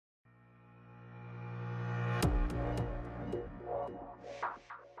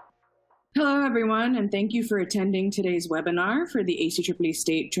Hello, everyone, and thank you for attending today's webinar for the ACEEE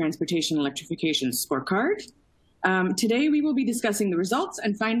State Transportation Electrification Scorecard. Today, we will be discussing the results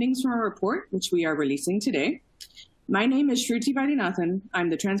and findings from a report, which we are releasing today. My name is Shruti Vaidyanathan.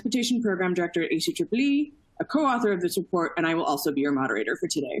 I'm the Transportation Program Director at ACEEE, a co-author of this report, and I will also be your moderator for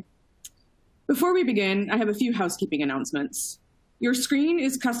today. Before we begin, I have a few housekeeping announcements. Your screen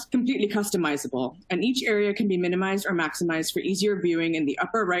is completely customizable, and each area can be minimized or maximized for easier viewing in the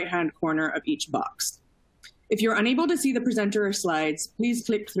upper right-hand corner of each box. If you're unable to see the presenter or slides, please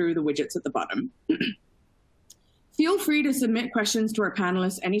click through the widgets at the bottom. Feel free to submit questions to our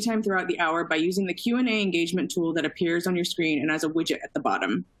panelists anytime throughout the hour by using the Q&A engagement tool that appears on your screen and as a widget at the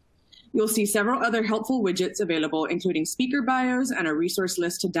bottom. You'll see several other helpful widgets available, including speaker bios and a resource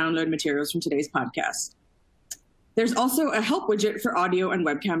list to download materials from today's podcast. There's also a help widget for audio and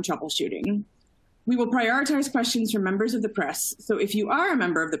webcam troubleshooting. We will prioritize questions from members of the press, so if you are a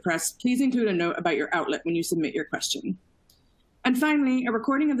member of the press, please include a note about your outlet when you submit your question. And finally, a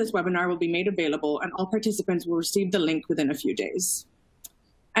recording of this webinar will be made available and all participants will receive the link within a few days.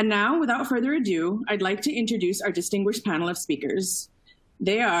 And now, without further ado, I'd like to introduce our distinguished panel of speakers.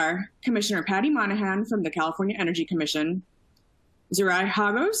 They are Commissioner Patty Monahan from the California Energy Commission, Zerai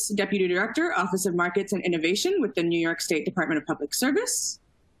Hagos, Deputy Director, Office of Markets and Innovation with the New York State Department of Public Service,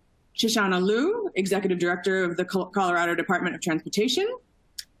 Shoshana Liu, Executive Director of the Colorado Department of Transportation,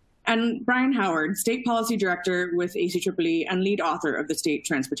 and Brian Howard, State Policy Director with ACEEE and lead author of the State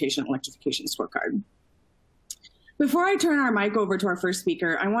Transportation Electrification Scorecard. Before I turn our mic over to our first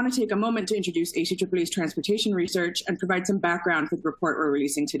speaker, I want to take a moment to introduce ACEE's transportation research and provide some background for the report we're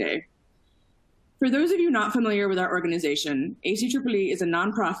releasing today. For those of you not familiar with our organization, ACEEE is a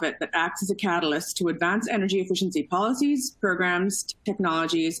nonprofit that acts as a catalyst to advance energy efficiency policies, programs,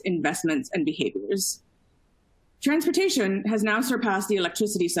 technologies, investments, and behaviors. Transportation has now surpassed the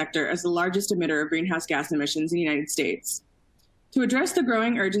electricity sector as the largest emitter of greenhouse gas emissions in the United States. To address the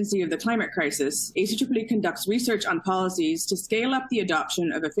growing urgency of the climate crisis, ACEEE conducts research on policies to scale up the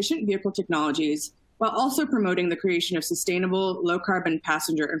adoption of efficient vehicle technologies while also promoting the creation of sustainable, low-carbon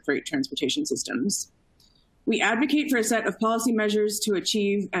passenger and freight transportation systems. We advocate for a set of policy measures to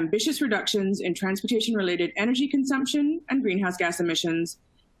achieve ambitious reductions in transportation-related energy consumption and greenhouse gas emissions,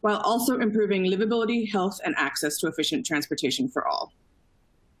 while also improving livability, health, and access to efficient transportation for all.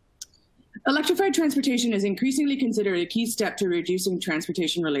 Electrified transportation is increasingly considered a key step to reducing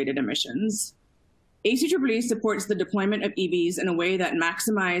transportation-related emissions. ACEEE supports the deployment of EVs in a way that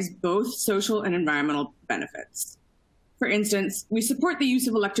maximizes both social and environmental benefits. For instance, we support the use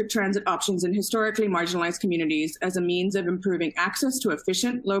of electric transit options in historically marginalized communities as a means of improving access to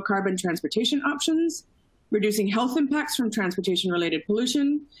efficient, low-carbon transportation options, reducing health impacts from transportation-related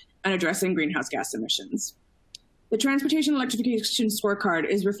pollution, and addressing greenhouse gas emissions. The Transportation Electrification Scorecard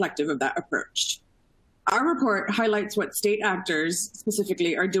is reflective of that approach. Our report highlights what state actors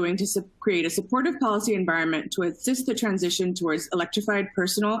specifically are doing to create a supportive policy environment to assist the transition towards electrified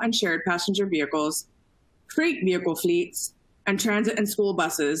personal and shared passenger vehicles, freight vehicle fleets, and transit and school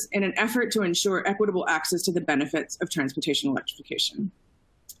buses in an effort to ensure equitable access to the benefits of transportation electrification.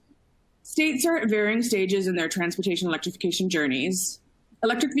 States are at varying stages in their transportation electrification journeys.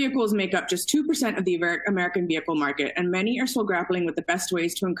 Electric vehicles make up just 2% of the American vehicle market, and many are still grappling with the best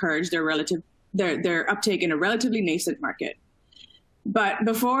ways to encourage their uptake in a relatively nascent market. But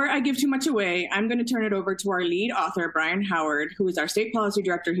before I give too much away, I'm going to turn it over to our lead author, Brian Howard, who is our State Policy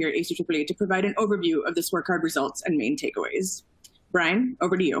Director here at ACEEE, to provide an overview of the scorecard results and main takeaways. Brian,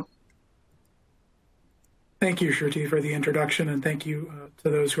 over to you. Thank you, Shruti, for the introduction, and thank you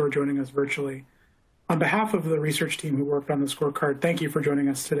to those who are joining us virtually. On behalf of the research team who worked on the scorecard, thank you for joining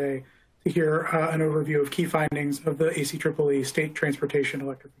us today to hear an overview of key findings of the ACEEE State Transportation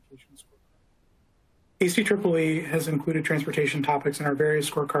Electrification Scorecard. ACEEE has included transportation topics in our various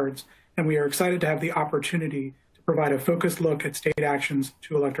scorecards, and we are excited to have the opportunity to provide a focused look at state actions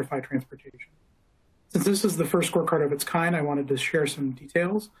to electrify transportation. Since this is the first scorecard of its kind, I wanted to share some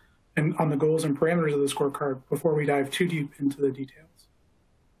details on the goals and parameters of the scorecard before we dive too deep into the details.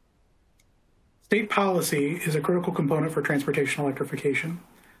 State policy is a critical component for transportation electrification.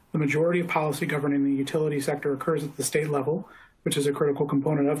 The majority of policy governing the utility sector occurs at the state level, which is a critical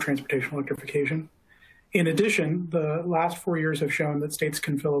component of transportation electrification. In addition, the last 4 years have shown that states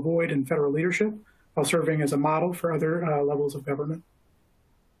can fill a void in federal leadership while serving as a model for other levels of government.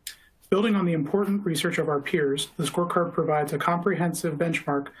 Building on the important research of our peers, the scorecard provides a comprehensive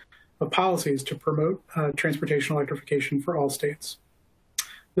benchmark of policies to promote transportation electrification for all states.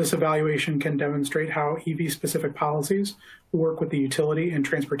 This evaluation can demonstrate how EV-specific policies work with the utility and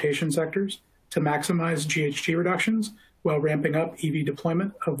transportation sectors to maximize GHG reductions while ramping up EV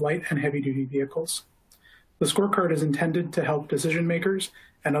deployment of light and heavy-duty vehicles. The scorecard is intended to help decision makers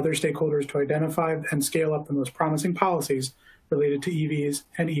and other stakeholders to identify and scale up the most promising policies related to EVs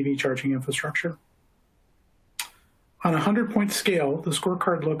and EV charging infrastructure. On a 100-point scale, the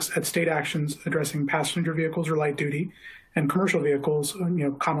scorecard looks at state actions addressing passenger vehicles or light duty and commercial vehicles,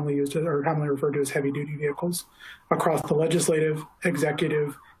 commonly used or commonly referred to as heavy-duty vehicles, across the legislative,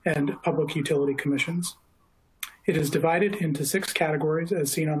 executive, and public utility commissions. It is divided into 6 categories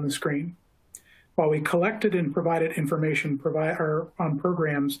as seen on the screen. While we collected and provided information on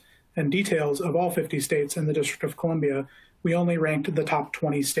programs and details of all 50 states and the District of Columbia, we only ranked the top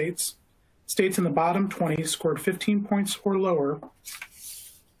 20 states. States in the bottom 20 scored 15 points or lower,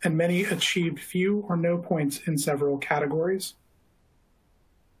 and many achieved few or no points in several categories.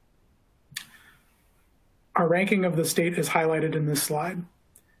 Our ranking of the state is highlighted in this slide.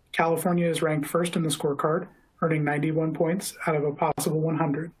 California is ranked first in the scorecard, earning 91 points out of a possible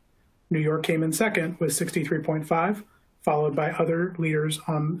 100. New York came in second with 63.5, followed by other leaders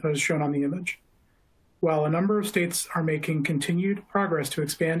as shown on the image. While a number of states are making continued progress to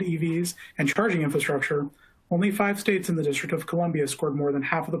expand EVs and charging infrastructure, only 5 states in the District of Columbia scored more than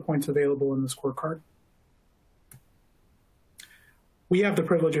half of the points available in the scorecard. We have the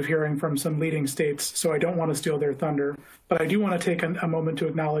privilege of hearing from some leading states, so I don't want to steal their thunder, but I do want to take a moment to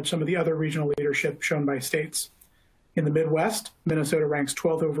acknowledge some of the other regional leadership shown by states. In the Midwest, Minnesota ranks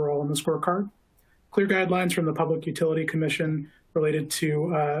 12th overall in the scorecard. Clear guidelines from the Public Utility Commission related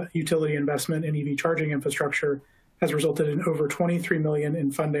to utility investment in EV charging infrastructure has resulted in over $23 million in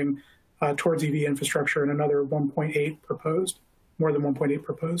funding towards EV infrastructure and another 1.8 proposed, more than 1.8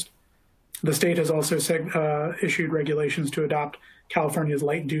 proposed. The state has also issued regulations to adopt California's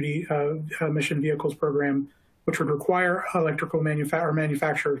light-duty emission vehicles program, which would require electrical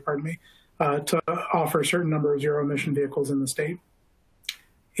manufacturers, to offer a certain number of zero-emission vehicles in the state.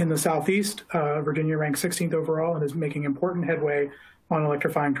 In the Southeast, Virginia ranks 16th overall and is making important headway on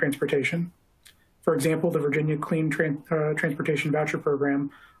electrifying transportation. For example, the Virginia Clean Transportation Voucher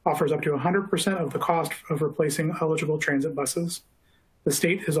Program offers up to 100% of the cost of replacing eligible transit buses. The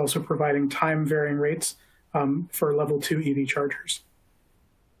state is also providing time-varying rates for level 2 EV chargers.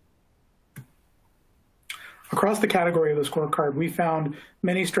 Across the category of the scorecard, we found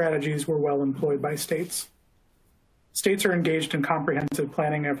many strategies were well employed by states. States are engaged in comprehensive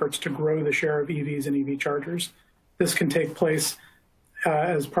planning efforts to grow the share of EVs and EV chargers. This can take place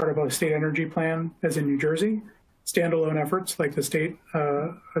as part of a state energy plan, as in New Jersey, standalone efforts like the state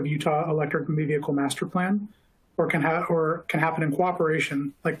of Utah Electric Vehicle Master Plan, or can happen in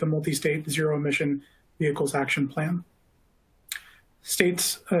cooperation like the multi-state zero-emission vehicles action plan.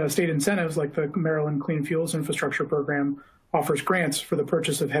 State incentives like the Maryland Clean Fuels Infrastructure Program offers grants for the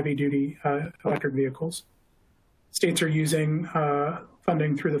purchase of heavy-duty electric vehicles. States are using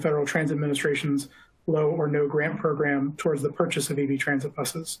funding through the Federal Transit Administration's low or no grant program towards the purchase of EV transit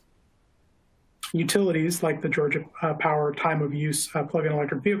buses. Utilities like the Georgia Power Time of Use Plug-in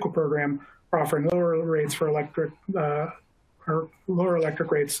Electric Vehicle Program are offering lower rates for lower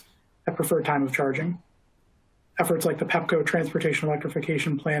electric rates at preferred time of charging. Efforts like the PEPCO Transportation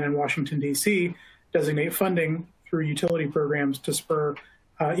Electrification Plan in Washington, D.C. designate funding through utility programs to spur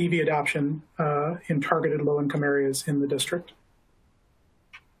EV adoption in targeted low-income areas in the district.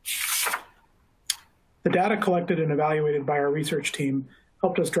 The data collected and evaluated by our research team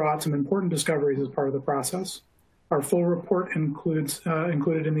helped us draw out some important discoveries as part of the process. Our full report included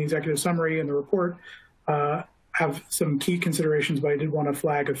in the executive summary and the report have some key considerations, but I did want to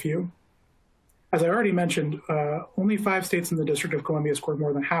flag a few. As I already mentioned, only 5 states in the District of Columbia scored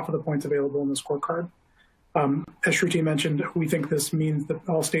more than half of the points available in the scorecard. As Shruti mentioned, we think this means that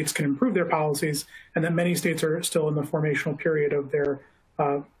all states can improve their policies and that many states are still in the formational period of their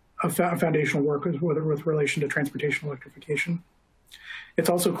foundational work with relation to transportation electrification. It's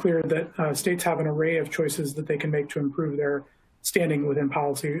also clear that states have an array of choices that they can make to improve their standing within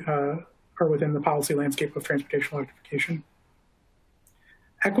policy or within the policy landscape of transportation electrification.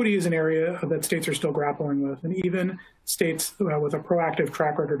 Equity is an area that states are still grappling with, and even states with a proactive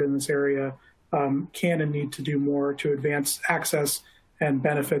track record in this area can and need to do more to advance access and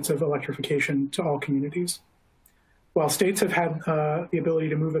benefits of electrification to all communities. While states have had the ability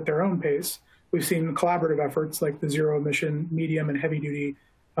to move at their own pace, we've seen collaborative efforts like the zero-emission, medium, and heavy-duty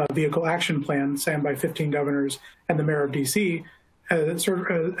vehicle action plan signed by 15 governors and the mayor of D.C.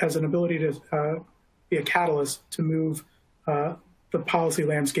 Serve as an ability to be a catalyst to move the policy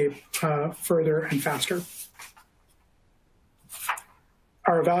landscape further and faster.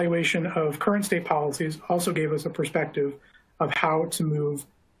 Our evaluation of current state policies also gave us a perspective of how to move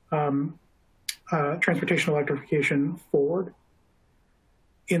transportation electrification forward.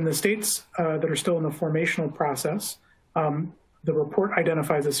 In the states that are still in the formational process, the report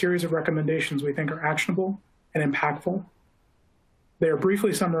identifies a series of recommendations we think are actionable and impactful. They are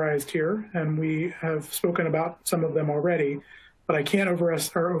briefly summarized here, and we have spoken about some of them already, but I can't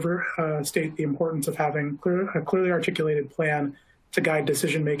overstate the importance of having a clearly articulated plan to guide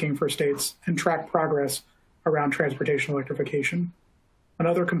decision-making for states and track progress around transportation electrification.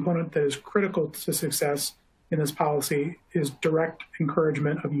 Another component that is critical to success in this policy is direct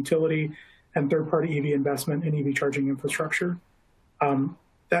encouragement of utility and third-party EV investment in EV charging infrastructure.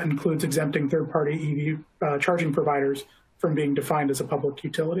 That includes exempting third-party EV charging providers from being defined as a public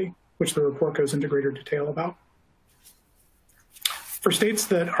utility, which the report goes into greater detail about. For states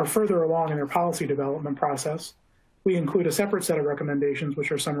that are further along in their policy development process, we include a separate set of recommendations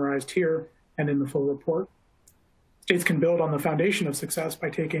which are summarized here and in the full report. States can build on the foundation of success by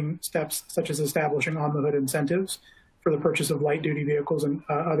taking steps such as establishing on-the-hood incentives for the purchase of light-duty vehicles and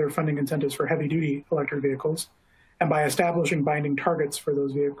other funding incentives for heavy-duty electric vehicles, and by establishing binding targets for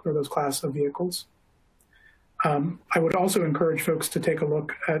those class of vehicles. I would also encourage folks to take a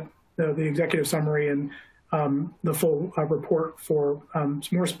look at the executive summary and the full report for some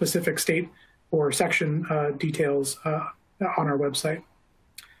more specific state or section details on our website.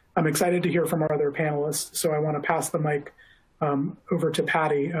 I'm excited to hear from our other panelists, so I want to pass the mic over to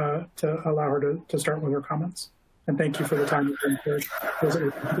Patty to allow her to start with her comments. And thank you for the time you've been here.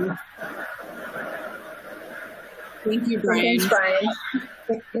 Thank you, Brian. Thanks, Brian.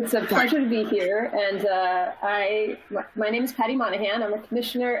 It's a pleasure to be here. And my name is Patty Monahan. I'm a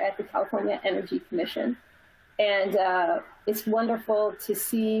commissioner at the California Energy Commission. And it's wonderful to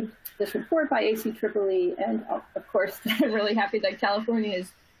see this report by ACEEE. And of course, I'm really happy that California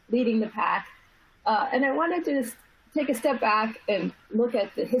is leading the pack. And I wanted to just take a step back and look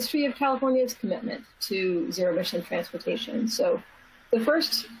at the history of California's commitment to zero-emission transportation. So the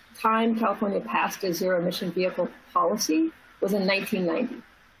first time California passed a zero-emission vehicle policy was in 1990.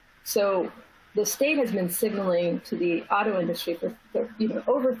 So the state has been signaling to the auto industry for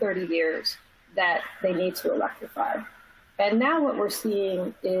over 30 years that they need to electrify. And now what we're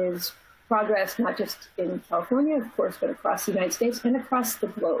seeing is progress not just in California, of course, but across the United States and across the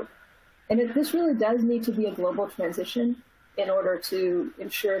globe. And this really does need to be a global transition in order to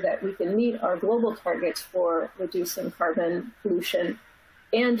ensure that we can meet our global targets for reducing carbon pollution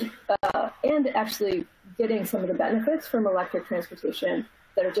and actually getting some of the benefits from electric transportation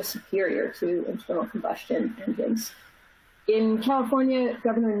that are just superior to internal combustion engines. In California,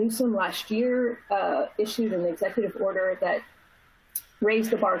 Governor Newsom last year issued an executive order that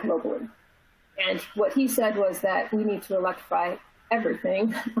raised the bar globally. And what he said was that we need to electrify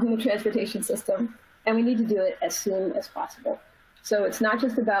everything on the transportation system, and we need to do it as soon as possible. So it's not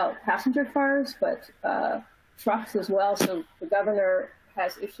just about passenger cars, but trucks as well. So the governor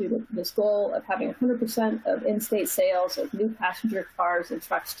has issued this goal of having 100% of in-state sales of new passenger cars and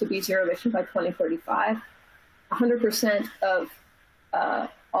trucks to be zero emission by 2035. 100% of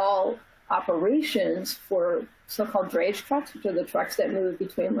all operations for so-called drayage trucks, which are the trucks that move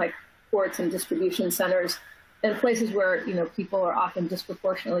between like ports and distribution centers and places where people are often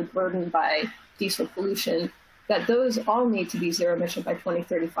disproportionately burdened by diesel pollution, that those all need to be zero emission by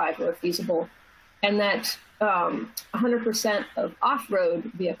 2035 where feasible, and that 100% of off-road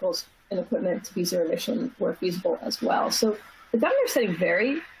vehicles and equipment to be zero emission where feasible as well. So the governor is setting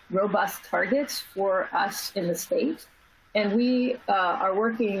very robust targets for us in the state, and we are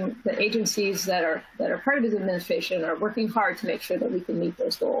working. The agencies that are part of his administration are working hard to make sure that we can meet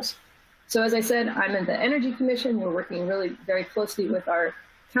those goals. So as I said, I'm in the Energy Commission. We're working really very closely with our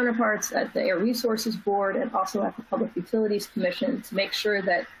counterparts at the Air Resources Board and also at the Public Utilities Commission to make sure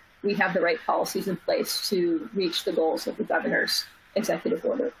that we have the right policies in place to reach the goals of the governor's executive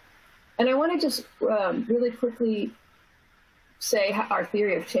order. And I want to just really quickly say our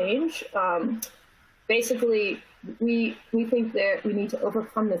theory of change. Basically, we think that we need to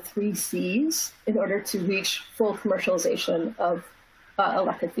overcome the 3 C's in order to reach full commercialization of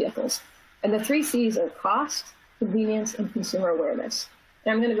electric vehicles. And the 3 C's are cost, convenience, and consumer awareness.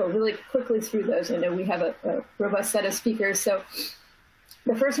 And I'm going to go really quickly through those. I know we have a robust set of speakers. So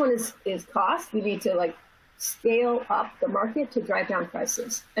the first one is cost. We need to scale up the market to drive down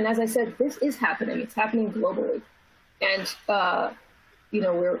prices. And as I said, this is happening. It's happening globally. And,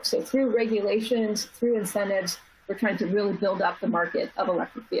 so through regulations, through incentives, we're trying to really build up the market of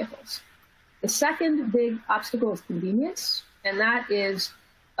electric vehicles. The second big obstacle is convenience, and that is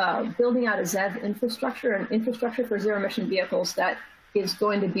building out a ZEV infrastructure, an infrastructure for zero-emission vehicles that is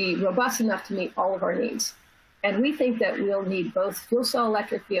going to be robust enough to meet all of our needs. And we think that we'll need both fuel cell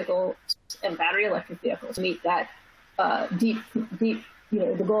electric vehicles and battery electric vehicles to meet that deep,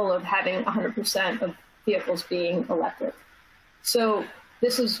 the goal of having 100% of vehicles being electric. So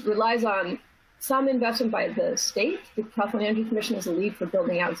this relies on some investment by the state. The California Energy Commission is the lead for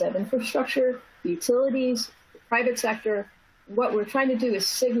building out ZEV infrastructure, the utilities, the private sector. What we're trying to do is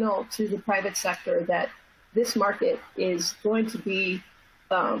signal to the private sector that this market is going to be,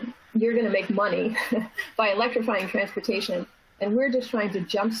 you're going to make money by electrifying transportation. And we're just trying to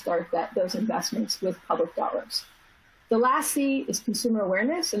jumpstart those investments with public dollars. The last C is consumer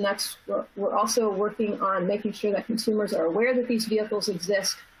awareness, and that's what we're also working on, making sure that consumers are aware that these vehicles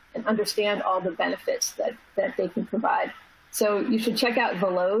exist and understand all the benefits that they can provide. So you should check out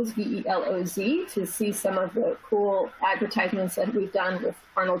Veloz, V-E-L-O-Z, to see some of the cool advertisements that we've done with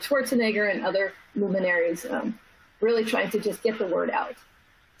Arnold Schwarzenegger and other luminaries, really trying to just get the word out.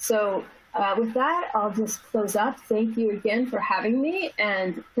 So with that, I'll just close up. Thank you again for having me,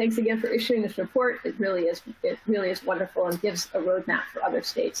 and thanks again for issuing this report. It really is wonderful and gives a roadmap for other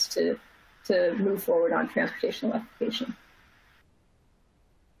states to move forward on transportation electrification.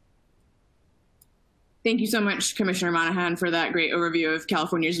 Thank you so much, Commissioner Monahan, for that great overview of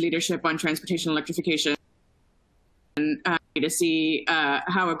California's leadership on transportation electrification. And to see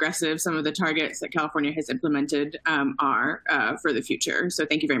how aggressive some of the targets that California has implemented are for the future. So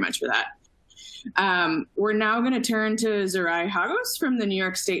thank you very much for that. We're now going to turn to Zerai Hagos from the New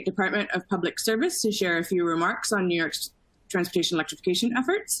York State Department of Public Service to share a few remarks on New York's transportation electrification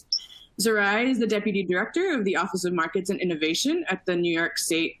efforts. Zerai is the Deputy Director of the Office of Markets and Innovation at the New York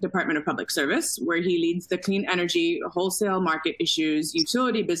State Department of Public Service, where he leads the clean energy, wholesale market issues,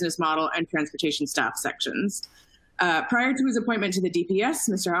 utility business model, and transportation staff sections. Prior to his appointment to the DPS,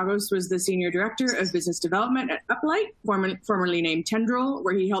 Mr. Hagos was the Senior Director of Business Development at Uplight, formerly named Tendril,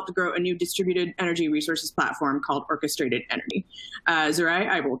 where he helped grow a new distributed energy resources platform called Orchestrated Energy. Zerai,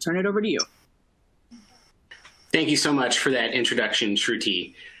 I will turn it over to you. Thank you so much for that introduction,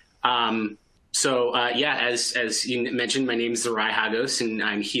 Shruti. As you mentioned, my name is Zerai Hagos, and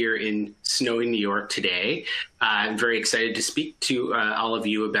I'm here in snowy New York today. I'm very excited to speak to all of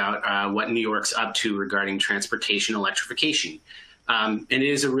you about what New York's up to regarding transportation electrification. And it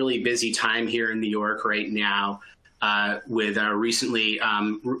is a really busy time here in New York right now with our recently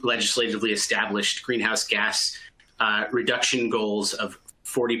legislatively established greenhouse gas reduction goals of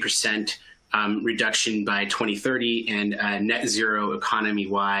 40% reduction by 2030 and net zero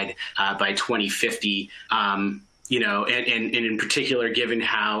economy-wide by 2050. And in particular, given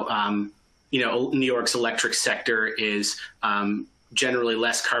how New York's electric sector is generally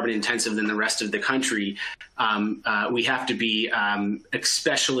less carbon intensive than the rest of the country, we have to be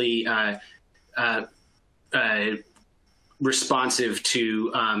especially responsive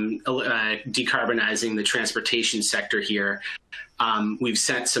to decarbonizing the transportation sector here. We've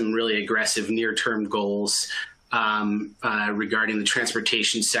set some really aggressive near-term goals regarding the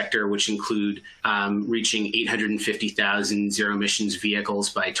transportation sector, which include reaching 850,000 zero-emissions vehicles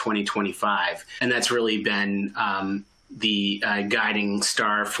by 2025. And that's really been the guiding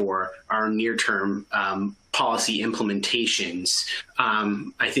star for our near-term policy implementations.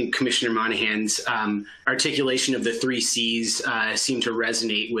 I think Commissioner Monahan's articulation of the 3 C's seem to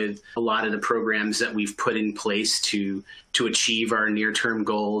resonate with a lot of the programs that we've put in place to achieve our near-term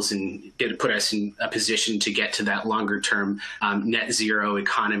goals and put us in a position to get to that longer-term net zero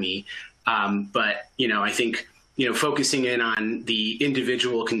economy. But I think focusing in on the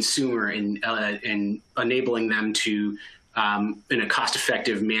individual consumer and enabling them to, in a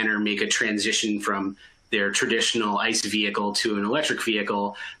cost-effective manner, make a transition from their traditional ICE vehicle to an electric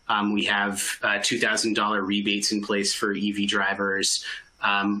vehicle. We have $2,000 rebates in place for EV drivers.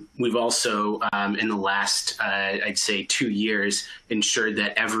 We've also, in the last, I'd say 2 years, ensured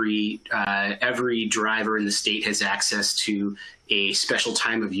that every driver in the state has access to a special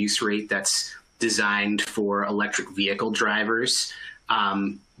time of use rate that's designed for electric vehicle drivers.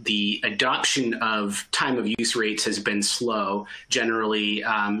 The adoption of time of use rates has been slow. Generally,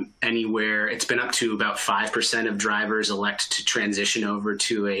 it's been up to about 5% of drivers elect to transition over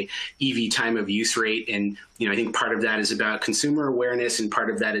to a EV time of use rate. And, I think part of that is about consumer awareness and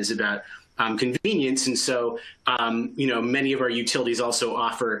part of that is about convenience. And so, many of our utilities also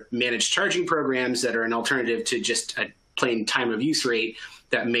offer managed charging programs that are an alternative to just a plain time of use rate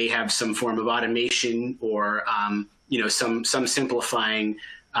that may have some form of automation or, some simplifying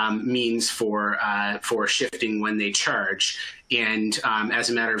means for shifting when they charge. And as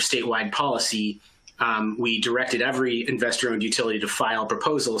a matter of statewide policy, we directed every investor-owned utility to file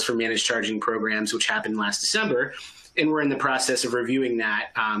proposals for managed charging programs, which happened last December. we're in the process of reviewing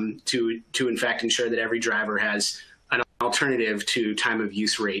that to in fact ensure that every driver has an alternative to time of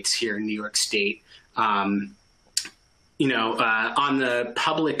use rates here in New York State. On the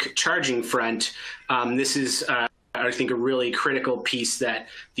public charging front, this is, I think, a really critical piece that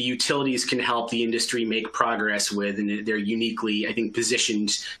the utilities can help the industry make progress with, and they're uniquely, I think,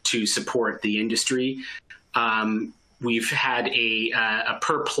 positioned to support the industry. We've had a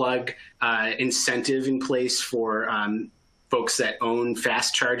per plug incentive in place for folks that own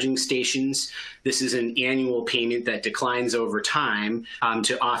fast charging stations. This is an annual payment that declines over time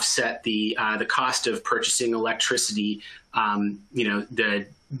to offset the cost of purchasing electricity. Not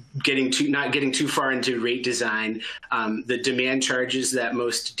getting too far into rate design, the demand charges that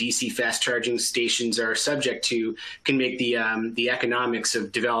most DC fast charging stations are subject to can make the economics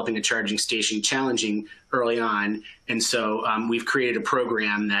of developing a charging station challenging early on. And so we've created a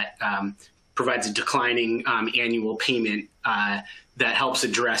program that provides a declining annual payment that helps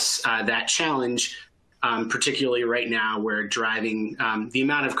address that challenge, particularly right now where driving, the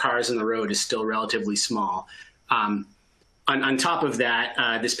amount of cars on the road is still relatively small. On top of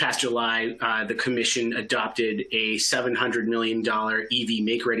that, this past July, the Commission adopted a $700 million EV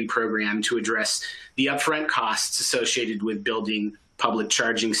Make-Ready program to address the upfront costs associated with building public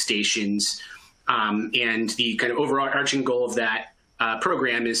charging stations. And the kind of overarching goal of that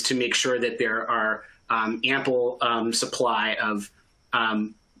program is to make sure that there are ample supply of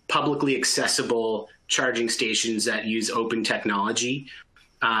publicly accessible charging stations that use open technology.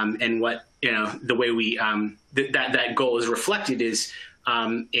 And what, the way we that goal is reflected is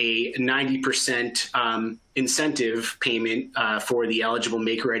a 90% incentive payment for the eligible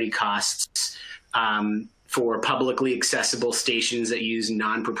make-ready costs for publicly accessible stations that use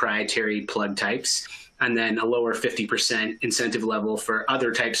non-proprietary plug types, and then a lower 50% incentive level for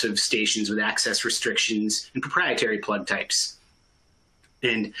other types of stations with access restrictions and proprietary plug types.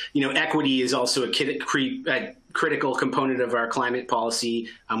 And, equity is also a critical component of our climate policy.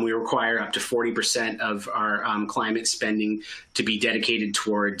 We require up to 40% of our climate spending to be dedicated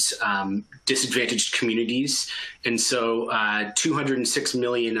towards disadvantaged communities. And so $206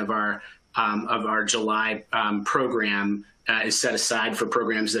 million of our July program is set aside for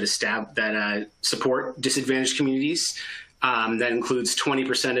programs that support disadvantaged communities. That includes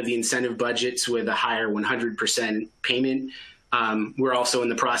 20% of the incentive budgets with a higher 100% payment. We're also in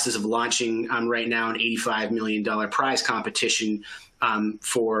the process of launching right now an $85 million prize competition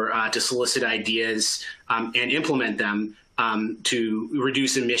to solicit ideas and implement them to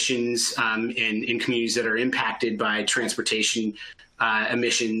reduce emissions in communities that are impacted by transportation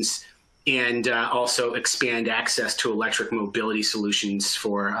emissions, and also expand access to electric mobility solutions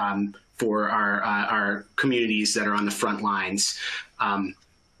for our communities that are on the front lines.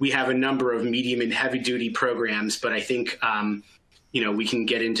 We have a number of medium and heavy duty programs, but I think, we can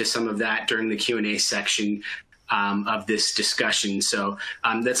get into some of that during the Q&A section of this discussion. So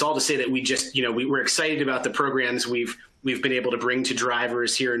that's all to say that we just, we're excited about the programs we've been able to bring to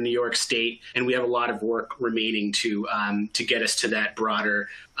drivers here in New York State, and we have a lot of work remaining to get us to that broader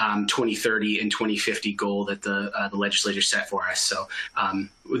 2030 and 2050 goal that the legislature set for us. So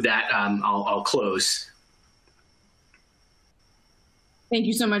with that, I'll close. Thank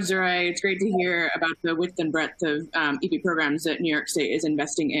you so much, Zerai. It's great to hear about the width and breadth of EV programs that New York State is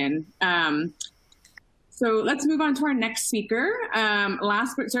investing in. So let's move on to our next speaker.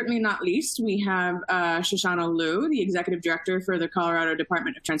 Last but certainly not least, we have Shoshana Liu, the Executive Director for the Colorado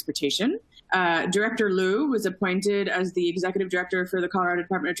Department of Transportation. Director Liu was appointed as the Executive Director for the Colorado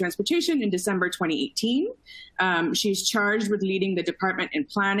Department of Transportation in December 2018. She's charged with leading the department in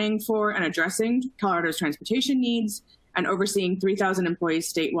planning for and addressing Colorado's transportation needs, and overseeing 3,000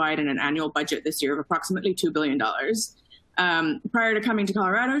 employees statewide and an annual budget this year of approximately $2 billion. Prior to coming to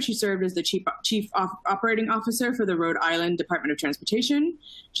Colorado, she served as the Chief Operating Officer for the Rhode Island Department of Transportation.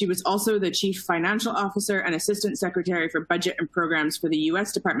 She was also the Chief Financial Officer and Assistant Secretary for Budget and Programs for the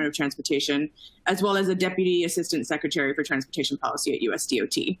U.S. Department of Transportation, as well as a Deputy Assistant Secretary for Transportation Policy at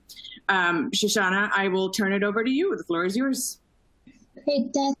USDOT. Shoshana, I will turn it over to you. The floor is yours.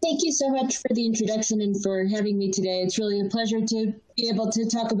 Great. Thank you so much for the introduction and for having me today. It's really a pleasure to be able to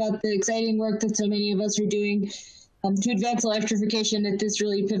talk about the exciting work that so many of us are doing to advance electrification at this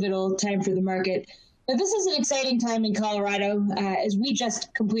really pivotal time for the market. But this is an exciting time in Colorado as we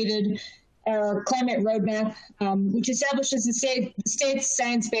just completed our climate roadmap, which establishes the state's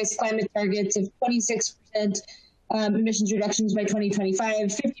science-based climate targets of 26% emissions reductions by 2025,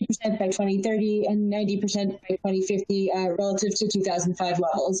 50% by 2030, and 90% by 2050 relative to 2005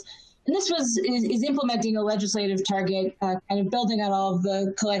 levels. And this is implementing a legislative target, kind of building on all of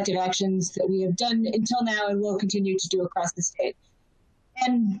the collective actions that we have done until now and will continue to do across the state.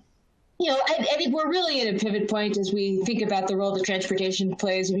 And, I think we're really at a pivot point as we think about the role that transportation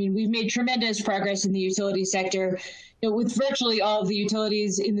plays. I mean, we've made tremendous progress in the utility sector, with virtually all of the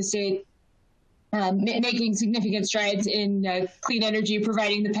utilities in the state making significant strides in clean energy,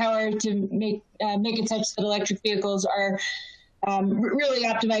 providing the power to make it such that electric vehicles are really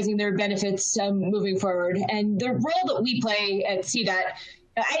optimizing their benefits moving forward. And the role that we play at CDOT,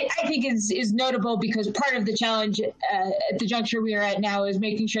 I think is notable because part of the challenge at the juncture we are at now is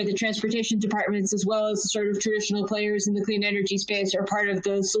making sure that transportation departments, as well as the sort of traditional players in the clean energy space, are part of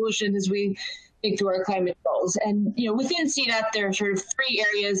the solution as we think to our climate goals. And within CDOT, there are sort of 3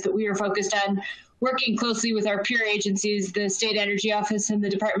 areas that we are focused on, working closely with our peer agencies, the State Energy Office and the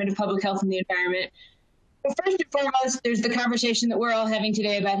Department of Public Health and the Environment. But first and foremost, there's the conversation that we're all having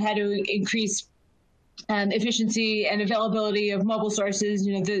today about how to increase efficiency and availability of mobile sources.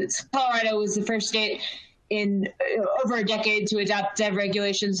 Colorado was the first state in over a decade to adopt ZEV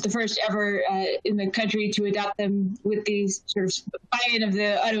regulations, the first ever in the country to adopt them with the sort of buy-in of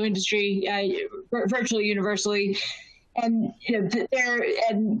the auto industry virtually universally. And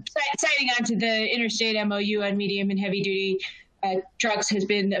signing on to the interstate MOU on medium and heavy duty trucks has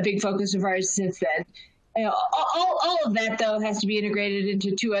been a big focus of ours since then. All of that, though, has to be integrated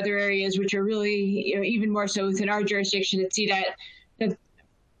into 2 other areas, which are really, even more so within our jurisdiction at CDOT.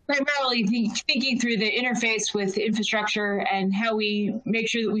 Primarily thinking through the interface with infrastructure and how we make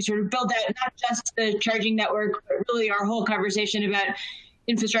sure that we sort of build out not just the charging network, but really our whole conversation about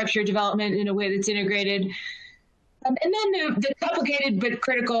infrastructure development in a way that's integrated. And then the complicated but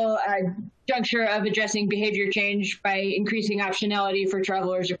critical juncture of addressing behavior change by increasing optionality for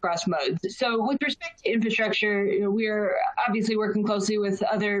travelers across modes. So with respect to infrastructure, we are obviously working closely with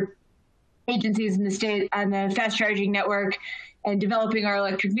other agencies in the state on the fast charging network and developing our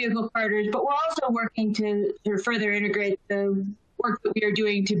electric vehicle corridors, but we're also working to sort of further integrate the work that we are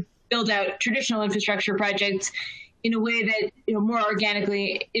doing to build out traditional infrastructure projects in a way that more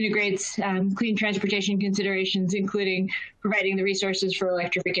organically integrates clean transportation considerations, including providing the resources for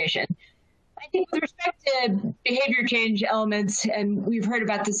electrification. I think with respect to behavior change elements, and we've heard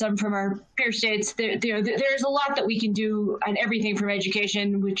about this some from our peer states, there's a lot that we can do on everything from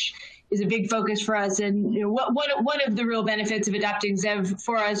education, which is a big focus for us. And one of the real benefits of adopting ZEV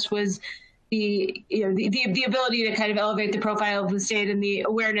for us was the ability to kind of elevate the profile of the state and the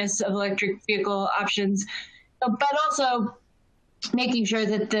awareness of electric vehicle options, but also making sure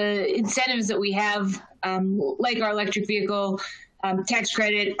that the incentives that we have, like our electric vehicle tax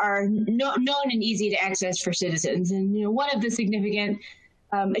credit, are known and easy to access for citizens. And one of the significant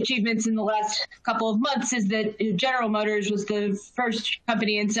achievements in the last couple of months is that General Motors was the first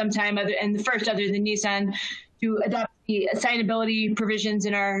company in some time, and the first other than Nissan, to adopt the assignability provisions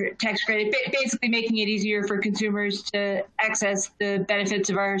in our tax credit, basically making it easier for consumers to access the benefits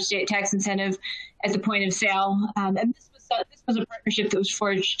of our state tax incentive at the point of sale. And this was a partnership that was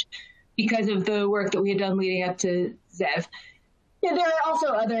forged because of the work that we had done leading up to ZEV. There are also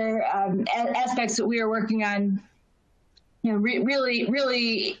other aspects that we are working on,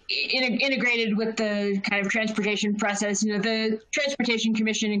 really integrated with the kind of transportation process. The Transportation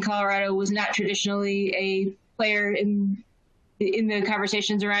Commission in Colorado was not traditionally a player in the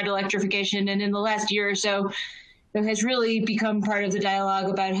conversations around electrification, and in the last year or so, it has really become part of the dialogue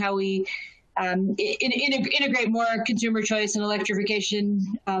about how we integrate more consumer choice and electrification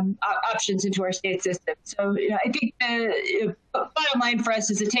options into our state system. So I think the bottom line for us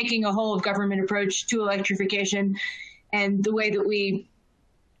is that taking a whole of government approach to electrification, and the way that we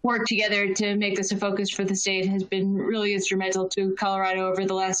work together to make this a focus for the state has been really instrumental to Colorado over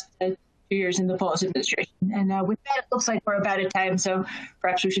the last 2 years in the Polis administration. And with that, it looks like we're about at time, so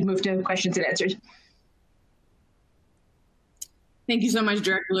perhaps we should move to questions and answers. Thank you so much,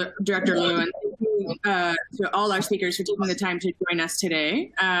 Director Liu, and thank you to all our speakers for taking the time to join us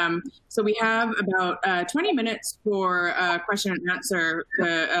today. So we have about 20 minutes for question and answer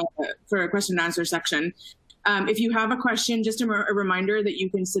for a question and answer section. If you have a question, just a reminder that you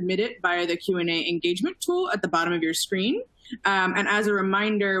can submit it via the Q&A engagement tool at the bottom of your screen. And as a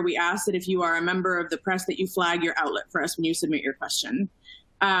reminder, we ask that if you are a member of the press that you flag your outlet for us when you submit your question.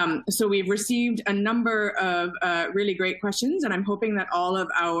 So we've received a number of really great questions, and I'm hoping that all of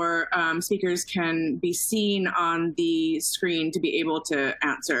our speakers can be seen on the screen to be able to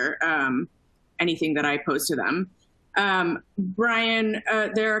answer anything that I pose to them. Brian,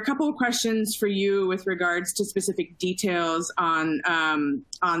 there are a couple of questions for you with regards to specific details on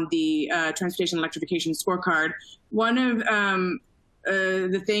the Transportation Electrification Scorecard. One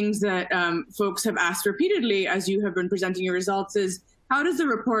the things that folks have asked repeatedly as you have been presenting your results is, how does the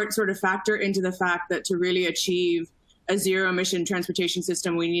report sort of factor into the fact that to really achieve a zero-emission transportation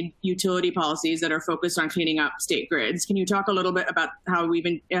system, we need utility policies that are focused on cleaning up state grids? Can you talk a little bit about how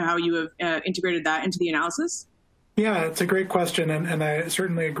you have integrated that into the analysis? Yeah, it's a great question, and I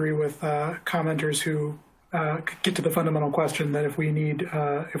certainly agree with commenters who get to the fundamental question that if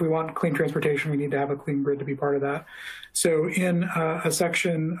we want clean transportation, we need to have a clean grid to be part of that. So in a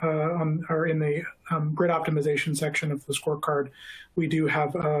section in the grid optimization section of the scorecard, we do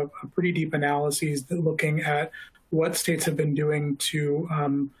have a pretty deep analyses that looking at what states have been doing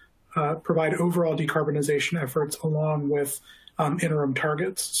to provide overall decarbonization efforts along with interim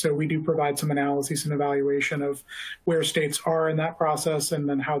targets. So we do provide some analysis and evaluation of where states are in that process and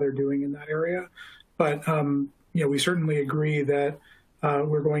then how they're doing in that area. But we certainly agree that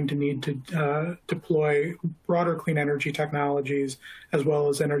we're going to need to deploy broader clean energy technologies as well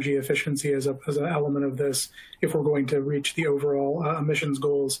as energy efficiency as an element of this if we're going to reach the overall emissions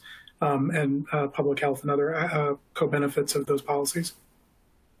goals and public health and other co-benefits of those policies.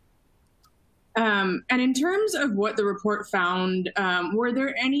 And in terms of what the report found, were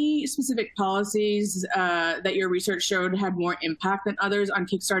there any specific policies that your research showed had more impact than others on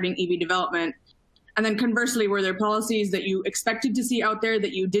kickstarting EV development? And then conversely, were there policies that you expected to see out there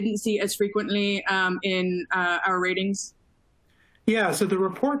that you didn't see as frequently in our ratings? Yeah, so the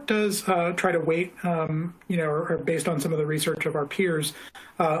report does try to weight, or based on some of the research of our peers,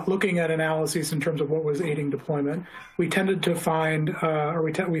 looking at analyses in terms of what was aiding deployment. We tended to find,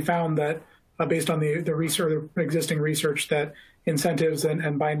 we found that based on the research, the existing research, that incentives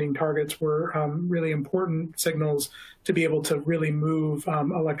and binding targets were really important signals to be able to really move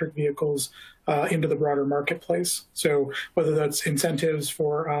electric vehicles into the broader marketplace. So whether that's incentives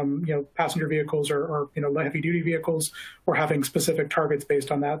for passenger vehicles or heavy-duty vehicles, or having specific targets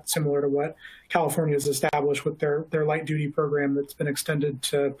based on that, similar to what California has established with their light-duty program that's been extended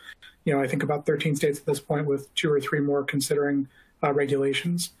to, I think about 13 states at this point, with 2 or 3 more considering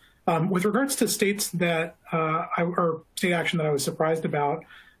regulations. With regards to states that or state action that I was surprised about,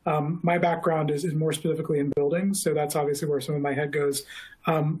 my background is more specifically in buildings, so that's obviously where some of my head goes.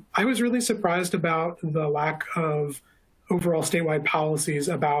 I was really surprised about the lack of overall statewide policies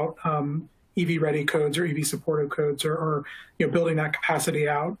about EV-ready codes or EV-supportive codes, or building that capacity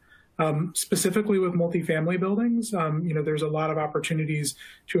out. Specifically with multifamily buildings, there's a lot of opportunities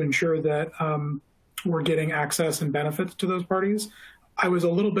to ensure that we're getting access and benefits to those parties. I was a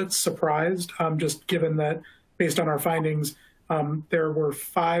little bit surprised, just given that based on our findings, there were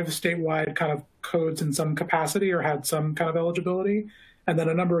 5 statewide kind of codes in some capacity or had some kind of eligibility. And then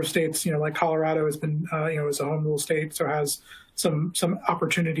a number of states, like Colorado has been, is a home rule state, so has some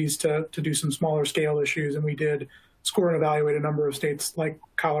opportunities to do some smaller scale issues. And we did score and evaluate a number of states like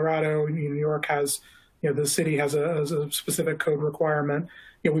Colorado. New York has, the city has a specific code requirement.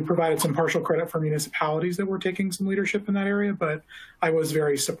 We provided some partial credit for municipalities that were taking some leadership in that area, but I was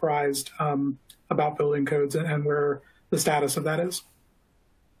very surprised about building codes and where the status of that is.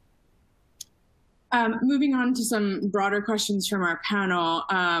 Moving on to some broader questions from our panel,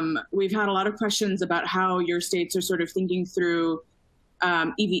 we've had a lot of questions about how your states are sort of thinking through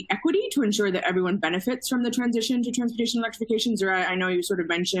EV equity to ensure that everyone benefits from the transition to transportation electrification. Zura, I know you sort of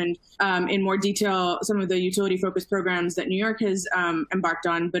mentioned in more detail some of the utility-focused programs that New York has embarked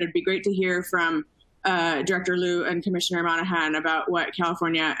on, but it'd be great to hear from Director Liu and Commissioner Monahan about what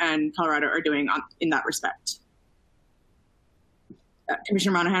California and Colorado are doing in that respect.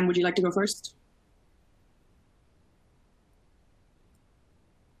 Commissioner Monahan, would you like to go first?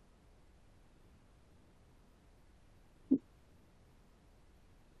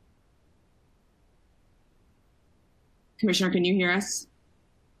 Commissioner, can you hear us?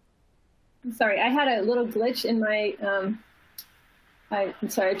 I'm sorry, I had a little glitch in my, I'm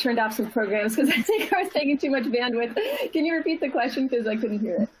sorry, I turned off some programs because I think I was taking too much bandwidth. Can you repeat the question, because I couldn't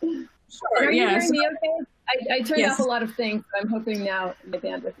hear it? Sure, are you hearing me okay? I turned Yes. off a lot of things, but I'm hoping now my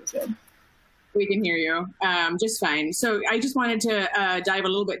bandwidth is good. We can hear you just fine. So I just wanted to dive a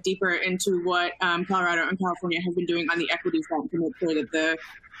little bit deeper into what Colorado and California have been doing on the equity front to make sure that the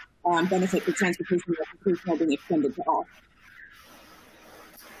benefit to transportation have been extended to all.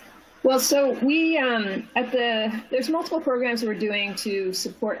 Well, so we there's multiple programs we're doing to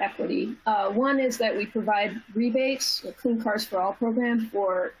support equity. One is that we provide rebates, a Clean Cars for All program,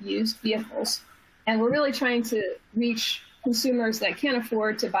 for used vehicles, and we're really trying to reach consumers that can't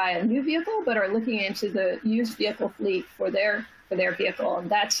afford to buy a new vehicle but are looking into the used vehicle fleet for their vehicle, and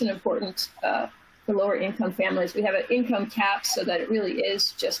that's an important for lower income families. We have an income cap so that it really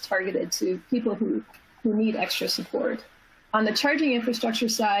is just targeted to people who need extra support. On the charging infrastructure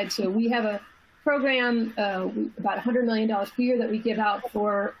side, so we have a program, about $100 million per year that we give out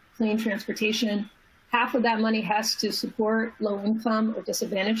for clean transportation. Half of that money has to support low-income or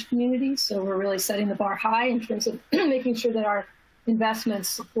disadvantaged communities. So we're really setting the bar high in terms of making sure that our investments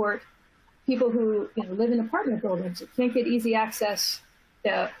support people who live in apartment buildings, who can't get easy access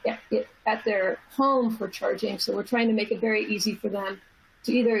at their home for charging. So we're trying to make it very easy for them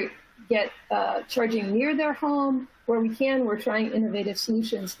to either get charging near their home, where we can. We're trying innovative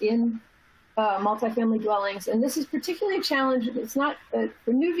solutions in multifamily dwellings, and this is particularly a challenge. It's not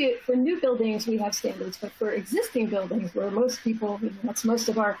for new buildings we have standards, but for existing buildings, where most people, that's most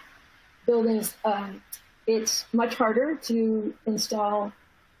of our buildings, it's much harder to install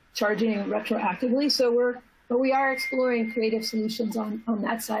charging retroactively. So we are exploring creative solutions on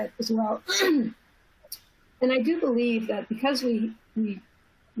that side as well. And I do believe that because we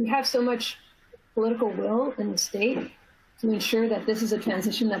have so much political will in the state to ensure that this is a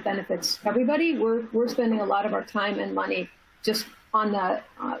transition that benefits everybody, we're spending a lot of our time and money just on the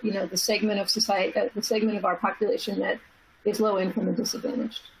the segment of society, the segment of our population that is low income and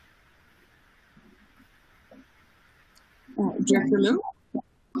disadvantaged. Director Liu?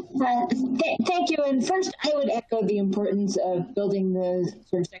 Thank you. And first, I would echo the importance of building the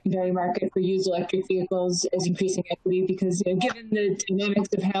sort of secondary market for used electric vehicles as increasing equity, because given the dynamics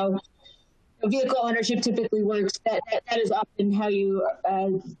of how vehicle ownership typically works, that is often how you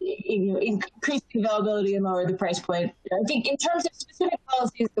increase the availability and lower the price point. I think in terms of specific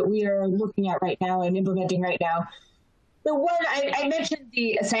policies that we are looking at right now and implementing right now, the one I mentioned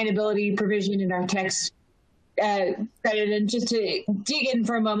the assignability provision in our text credit, and just to dig in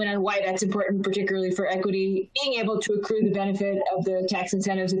for a moment on why that's important, particularly for equity, being able to accrue the benefit of the tax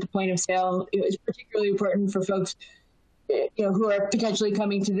incentives at the point of sale is particularly important for folks who are potentially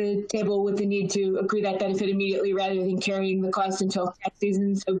coming to the table with the need to accrue that benefit immediately rather than carrying the cost until tax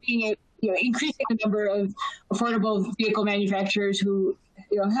season. So being increasing the number of affordable vehicle manufacturers who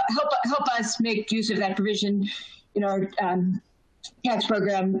help us make use of that provision in our tax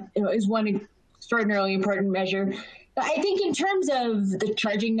program is one extraordinarily important measure. I think in terms of the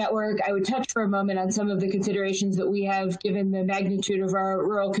charging network, I would touch for a moment on some of the considerations that we have given the magnitude of our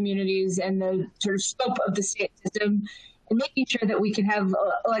rural communities and the sort of scope of the state system, and making sure that we can have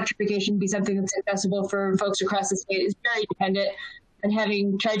electrification be something that's accessible for folks across the state is very dependent on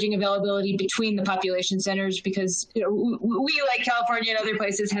having charging availability between the population centers, because we, like California and other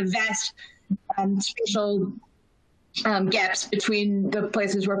places, have vast spatial gaps between the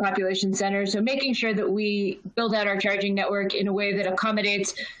places where population centers. So making sure that we build out our charging network in a way that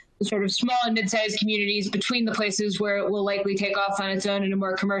accommodates the sort of small and mid-sized communities between the places where it will likely take off on its own in a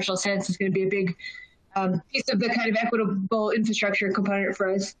more commercial sense is going to be a big piece of the kind of equitable infrastructure component for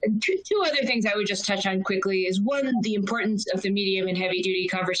us. And two other things I would just touch on quickly is, one, the importance of the medium and heavy duty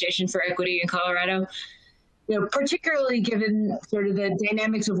conversation for equity in Colorado. Particularly given sort of the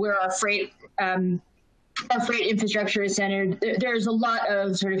dynamics of where our freight infrastructure is centered. There's a lot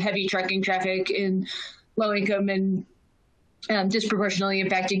of sort of heavy trucking traffic in low income and disproportionately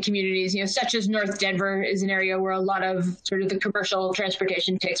impacted communities, such as North Denver is an area where a lot of sort of the commercial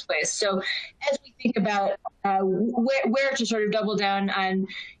transportation takes place. So as we think about where to sort of double down on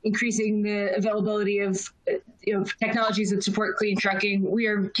increasing the availability of technologies that support clean trucking, we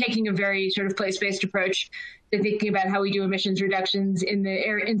are taking a very sort of place-based approach to thinking about how we do emissions reductions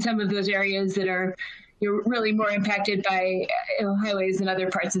in some of those areas that are really more impacted by highways than other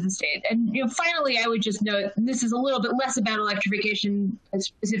parts of the state. And finally, I would just note, and this is a little bit less about electrification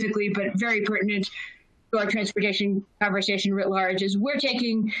specifically, but very pertinent to our transportation conversation writ large, is we're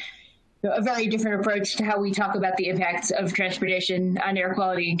taking a very different approach to how we talk about the impacts of transportation on air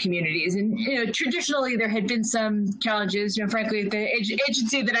quality in communities. And traditionally, there had been some challenges, frankly, at the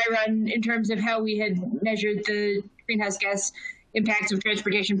agency that I run, in terms of how we had measured the greenhouse gas impacts of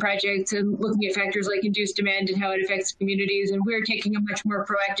transportation projects and looking at factors like induced demand and how it affects communities. And we're taking a much more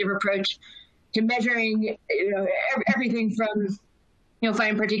proactive approach to measuring everything from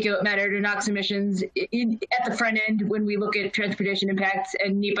fine particulate matter to NOx emissions at the front end when we look at transportation impacts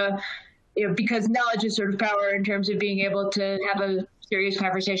and NEPA, because knowledge is sort of power in terms of being able to have a serious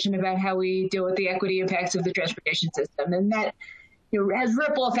conversation about how we deal with the equity impacts of the transportation system. And that has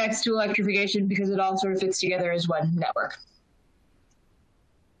ripple effects to electrification because it all sort of fits together as one network.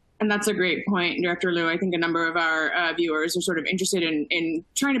 And that's a great point, Director Liu. I think a number of our viewers are sort of interested in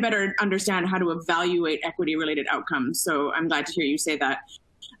trying to better understand how to evaluate equity-related outcomes. So I'm glad to hear you say that.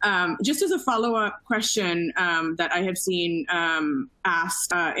 Just as a follow-up question that I have seen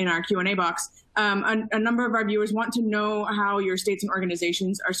asked in our Q&A box, a number of our viewers want to know how your states and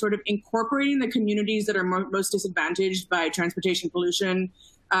organizations are sort of incorporating the communities that are most disadvantaged by transportation pollution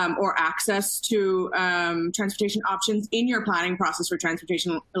or access to transportation options in your planning process for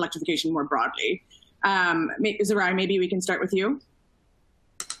transportation electrification more broadly. Zarai, maybe we can start with you.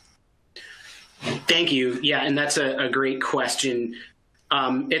 Thank you. Yeah, and that's a great question.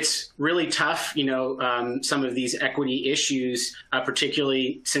 It's really tough, some of these equity issues,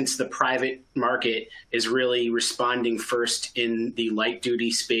 particularly since the private market is really responding first in the light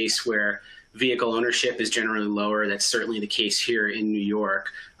duty space where vehicle ownership is generally lower. That's certainly the case here in New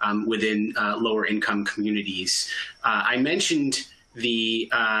York within lower income communities. I mentioned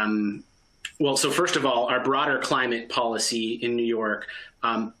so first of all, our broader climate policy in New York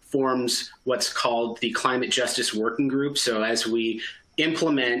forms what's called the Climate Justice Working Group. So as we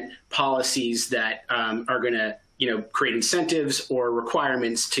implement policies that are going to create incentives or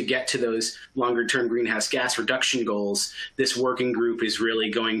requirements to get to those longer term greenhouse gas reduction goals, this working group is really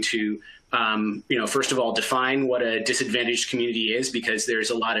going to first of all define what a disadvantaged community is, because there's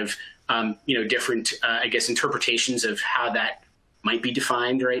a lot of different interpretations of how that might be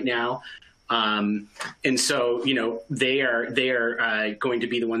defined right now. And so, they are going to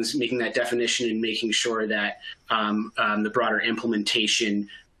be the ones making that definition and making sure that the broader implementation,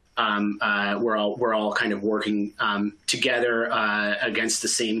 we're all kind of working together against the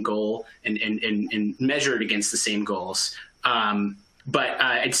same goal and measured against the same goals. But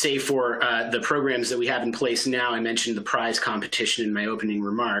I'd say for the programs that we have in place now, I mentioned the prize competition in my opening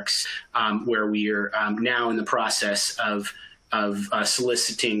remarks, where we are now in the process of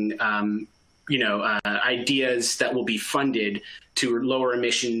soliciting ideas that will be funded to lower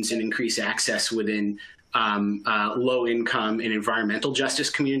emissions and increase access within low income and environmental justice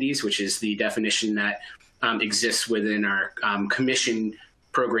communities, which is the definition that exists within our commission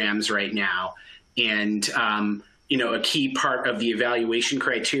programs right now. And, a key part of the evaluation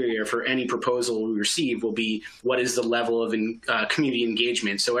criteria for any proposal we receive will be what is the level of community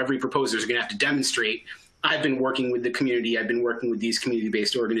engagement. So every proposer is going to have to demonstrate, I've been working with the community, I've been working with these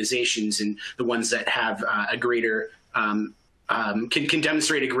community-based organizations, and the ones that have a greater, can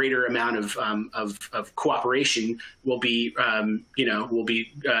demonstrate a greater amount of cooperation will be,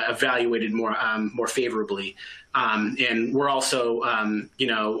 evaluated more favorably. And we're also, in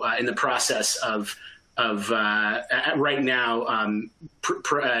the process of right now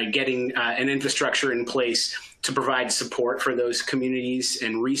getting an infrastructure in place to provide support for those communities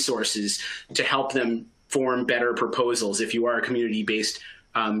and resources to help them form better proposals. If you are a community-based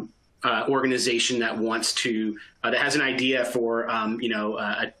organization that wants to, that has an idea for,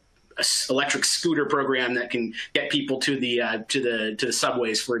 a electric scooter program that can get people to the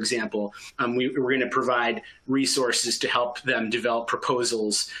subways, for example, we're going to provide resources to help them develop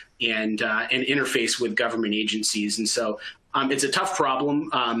proposals and interface with government agencies. And so it's a tough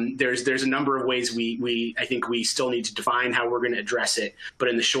problem. There's a number of ways I think we still need to define how we're going to address it. But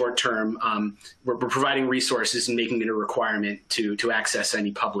in the short term, we're providing resources and making it a requirement to access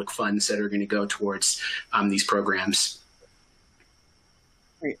any public funds that are going to go towards these programs.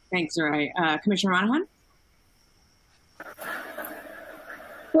 Great, thanks, Zarai. Commissioner Monahan?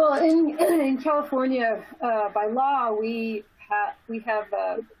 Well, in California, by law, we have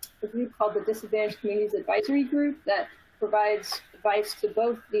a group called the Disadvantaged Communities Advisory Group that provides advice to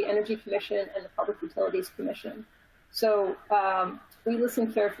both the Energy Commission and the Public Utilities Commission. So we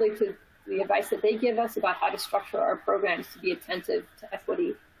listen carefully to the advice that they give us about how to structure our programs to be attentive to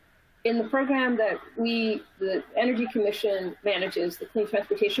equity. In the program that the Energy Commission manages, the Clean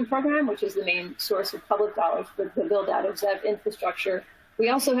Transportation Program, which is the main source of public dollars for the build-out of ZEV infrastructure, we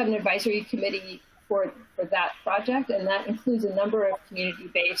also have an advisory committee for that project, and that includes a number of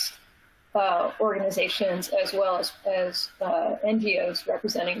community-based organizations as well as NGOs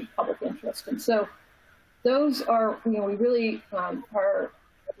representing public interest. And so those are, we really are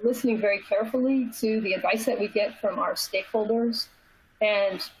listening very carefully to the advice that we get from our stakeholders.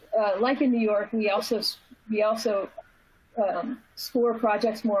 And like in New York, we also score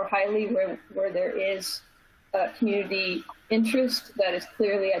projects more highly where there is community interest that is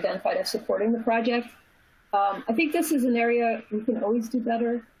clearly identified as supporting the project. I think this is an area we can always do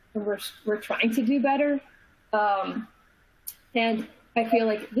better, and we're trying to do better. And I feel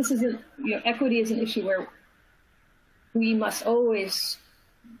like this isn't, equity is an issue where we must always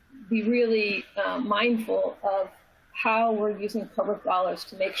be really mindful of how we're using public dollars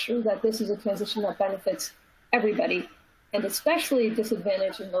to make sure that this is a transition that benefits everybody, and especially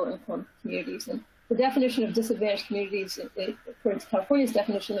disadvantaged and low-income communities. And the definition of disadvantaged communities, according to California's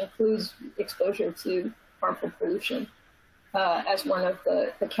definition, includes exposure to harmful pollution. as one of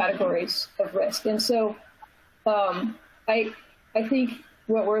the categories of risk. And so I think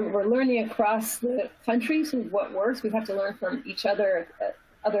what we're learning across the country, so what works, we have to learn from each other,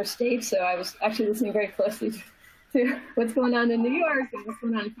 other states. So I was actually listening very closely to what's going on in New York and what's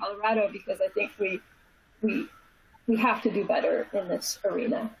going on in Colorado, because I think we have to do better in this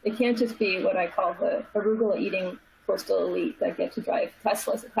arena. It can't just be what I call the arugula eating coastal elite that get to drive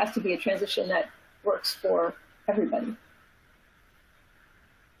Teslas. It has to be a transition that works for everybody.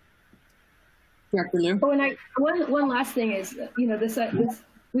 Dr. Liu? Oh, and one last thing is, this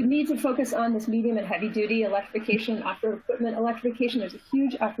we need to focus on this medium and heavy duty electrification, off-road equipment electrification. There's a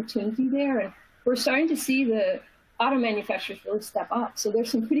huge opportunity there, and we're starting to see the auto manufacturers really step up. So there's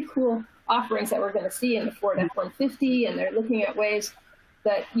some pretty cool offerings that we're going to see in the Ford F-150, and they're looking at ways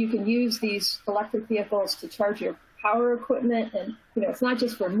that you can use these electric vehicles to charge your power equipment. And it's not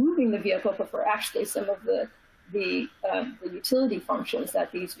just for moving the vehicle, but for actually some of the utility functions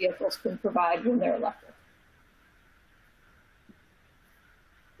that these vehicles can provide when they're electric.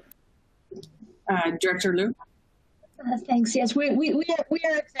 Director Liu? Thanks. Yes, we are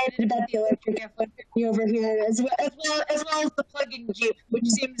excited about the electric F-150 over here, as well as the plug-in Jeep, which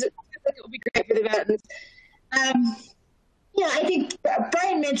seems like it will be great for the mountains. I think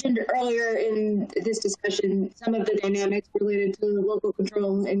Brian mentioned earlier in this discussion some of the dynamics related to local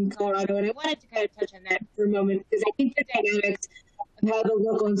control in Colorado, and I wanted to kind of touch on that for a moment, because I think the dynamics of how the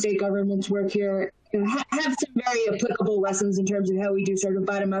local and state governments work here have some very applicable lessons in terms of how we do sort of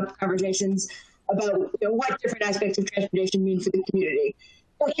bottom-up conversations about what different aspects of transportation mean for the community.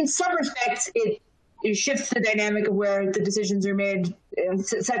 Well, in some respects, it shifts the dynamic of where the decisions are made,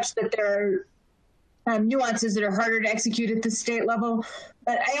 such that there are nuances that are harder to execute at the state level.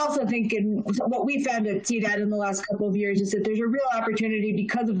 But I also think what we found at CDOT in the last couple of years is that there's a real opportunity,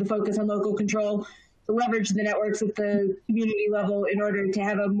 because of the focus on local control, to leverage the networks at the community level in order to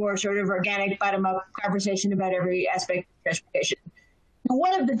have a more sort of organic bottom-up conversation about every aspect of transportation.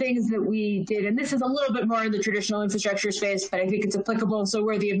 One of the things that we did, and this is a little bit more in the traditional infrastructure space, but I think it's applicable, so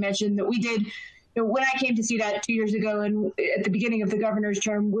worthy of mention, that we did when I came to CDOT 2 years ago and at the beginning of the governor's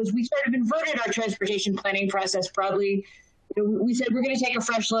term, was we sort of inverted our transportation planning process broadly. We said we're going to take a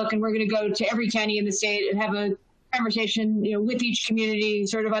fresh look, and we're going to go to every county in the state and have a conversation with each community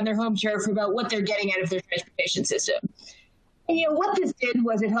sort of on their home turf about what they're getting out of their transportation system. And what this did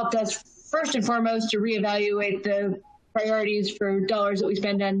was it helped us first and foremost to reevaluate the priorities for dollars that we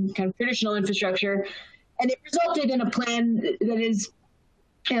spend on kind of traditional infrastructure. And it resulted in a plan that is,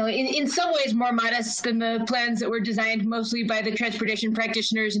 in some ways more modest than the plans that were designed mostly by the transportation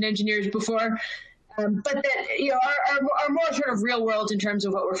practitioners and engineers before, but that, are more sort of real world in terms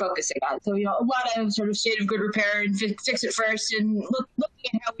of what we're focusing on. So, a lot of sort of state of good repair and fix it first, and looking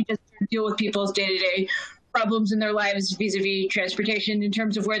at how we just sort of deal with people's day-to-day problems in their lives vis-a-vis transportation in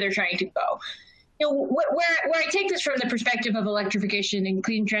terms of where they're trying to go. Where I take this from the perspective of electrification and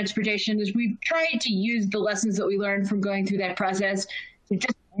clean transportation is we've tried to use the lessons that we learned from going through that process to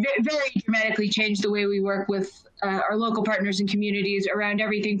just very dramatically change the way we work with our local partners and communities around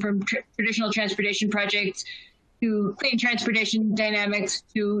everything from traditional transportation projects to clean transportation dynamics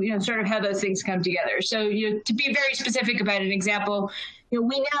to, sort of how those things come together. So, to be very specific about an example,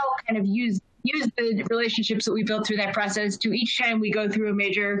 we now kind of use the relationships that we built through that process to each time we go through a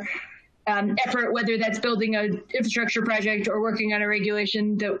major effort, whether that's building an infrastructure project or working on a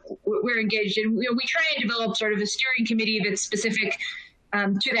regulation that we're engaged in. We try and develop sort of a steering committee that's specific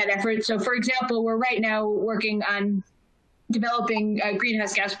to that effort. So, for example, we're right now working on developing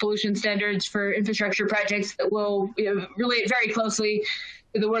greenhouse gas pollution standards for infrastructure projects that will relate very closely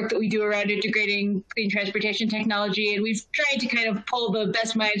to the work that we do around integrating clean transportation technology. And we've tried to kind of pull the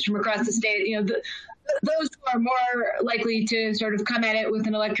best minds from across the state, those who are more likely to sort of come at it with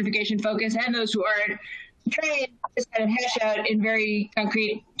an electrification focus and those who aren't, to try and just kind of hash out in very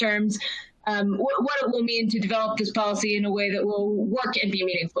concrete terms what it will mean to develop this policy in a way that will work and be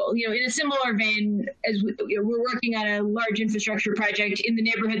meaningful. In a similar vein, as we're working on a large infrastructure project in the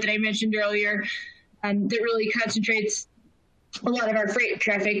neighborhood that I mentioned earlier that really concentrates a lot of our freight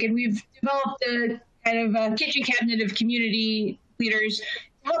traffic, and we've developed a kind of a kitchen cabinet of community leaders to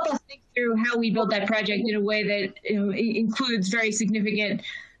help us think through how we build that project in a way that includes very significant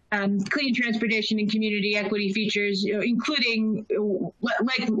clean transportation and community equity features, including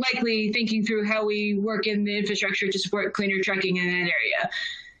likely thinking through how we work in the infrastructure to support cleaner trucking in that area.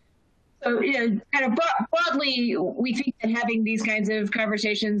 So, kind of broadly, we think that having these kinds of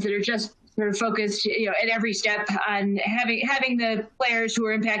conversations that are just sort of focused, at every step on having the players who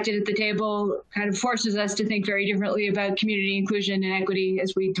are impacted at the table kind of forces us to think very differently about community inclusion and equity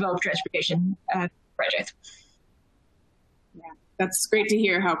as we develop transportation projects. That's great to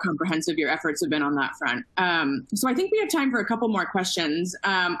hear how comprehensive your efforts have been on that front. So I think we have time for a couple more questions.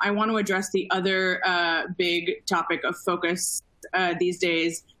 I want to address the other big topic of focus these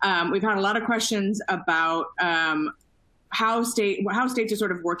days. We've had a lot of questions about how states are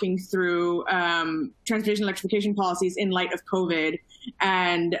sort of working through transportation electrification policies in light of COVID,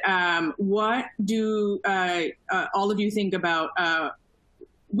 and what do all of you think about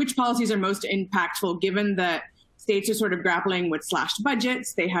which policies are most impactful, given that states are sort of grappling with slashed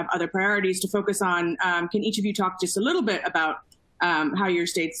budgets, they have other priorities to focus on. Can each of you talk just a little bit about how your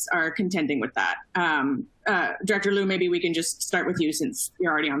states are contending with that? Director Liu, maybe we can just start with you since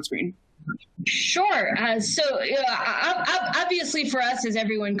you're already on screen. Sure. Obviously for us, as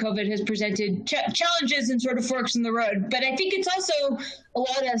everyone, COVID has presented challenges and sort of forks in the road. But I think it's also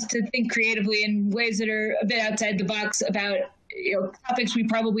allowed us to think creatively in ways that are a bit outside the box about topics we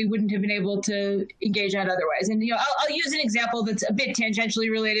probably wouldn't have been able to engage on otherwise. And I'll use an example that's a bit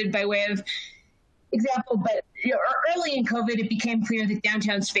tangentially related by way of example. But early in COVID, it became clear that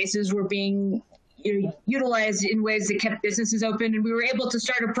downtown spaces were being utilized in ways that kept businesses open, and we were able to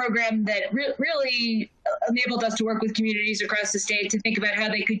start a program that really enabled us to work with communities across the state to think about how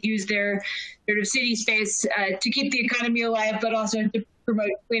they could use their sort of city space to keep the economy alive, but also to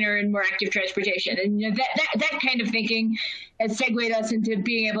promote cleaner and more active transportation. And that kind of thinking has segued us into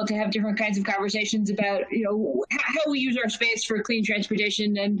being able to have different kinds of conversations about how we use our space for clean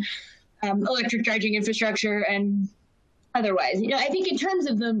transportation and electric charging infrastructure and otherwise. I think in terms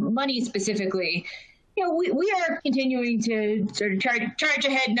of the money specifically, we are continuing to sort of charge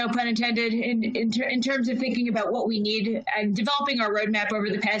ahead, no pun intended, in terms of thinking about what we need, and developing our roadmap over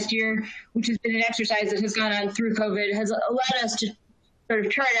the past year, which has been an exercise that has gone on through COVID, has allowed us to sort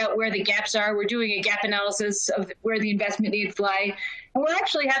of chart out where the gaps are. We're doing a gap analysis of where the investment needs lie. And we're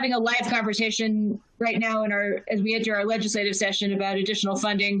actually having a live conversation right now as we enter our legislative session about additional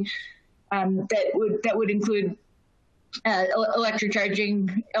funding that would include electric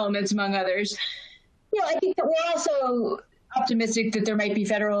charging elements, among others. I think that we're also optimistic that there might be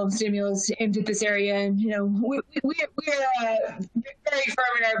federal stimulus aimed at this area. And, we're very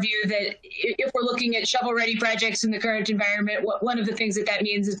firm in our view that if we're looking at shovel-ready projects in the current environment, one of the things that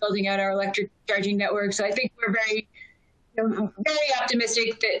means is building out our electric charging network. So I think we're very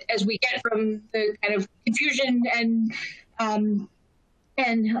optimistic that as we get from the kind of confusion and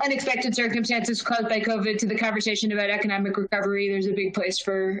unexpected circumstances caused by COVID to the conversation about economic recovery, there's a big place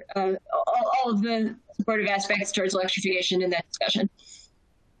for all of the supportive aspects towards electrification in that discussion.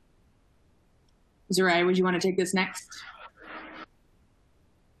 Zerai, would you want to take this next?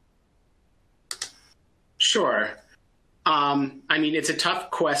 Sure. It's a tough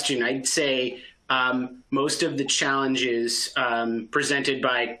question. I'd say most of the challenges presented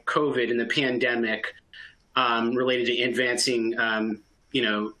by COVID and the pandemic related to advancing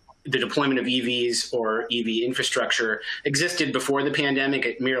the deployment of EVs or EV infrastructure existed before the pandemic.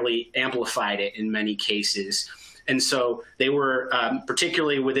 It merely amplified it in many cases. And so they were,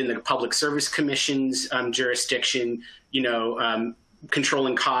 particularly within the Public Service Commission's jurisdiction,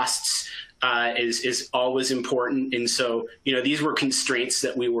 controlling costs is always important. And so, these were constraints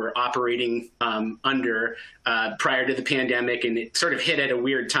that we were operating under prior to the pandemic. And it sort of hit at a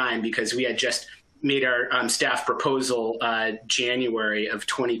weird time because we had just made our staff proposal January of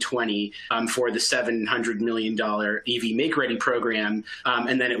 2020 for the $700 million EV Make Ready program.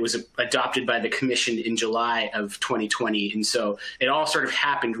 And then it was adopted by the commission in July of 2020. And so it all sort of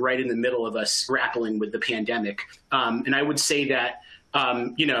happened right in the middle of us grappling with the pandemic. And I would say that,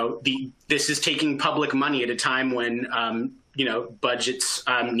 this is taking public money at a time when, budgets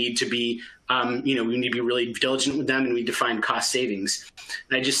need to be, we need to be really diligent with them, and we define cost savings.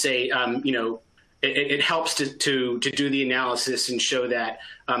 And I just say, it helps to do the analysis and show that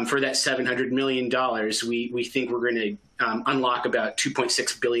for that $700 million, we think we're going to unlock about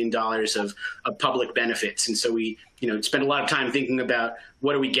 $2.6 billion of public benefits. And so we spend a lot of time thinking about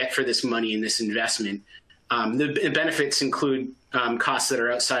what do we get for this money and this investment. The benefits include costs that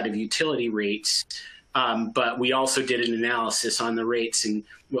are outside of utility rates, but we also did an analysis on the rates, and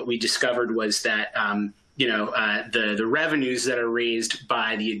what we discovered was that the revenues that are raised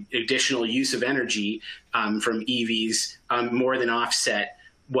by the additional use of energy from EVs more than offset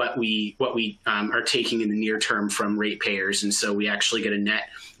what we are taking in the near term from ratepayers, and so we actually get a net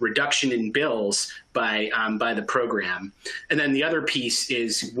reduction in bills by the program. And then the other piece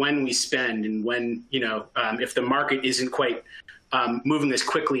is when we spend, and when if the market isn't quite moving as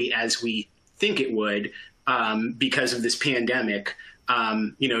quickly as we think it would because of this pandemic. Are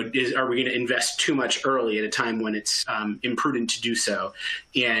we going to invest too much early at a time when it's imprudent to do so?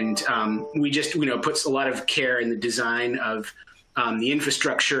 And we just, puts a lot of care in the design of the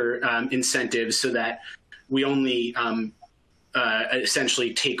infrastructure incentives so that we only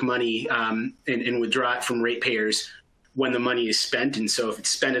essentially take money and withdraw it from ratepayers when the money is spent. And so if it's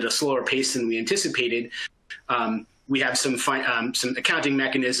spent at a slower pace than we anticipated, we have some accounting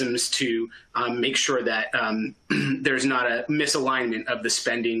mechanisms to make sure that there's not a misalignment of the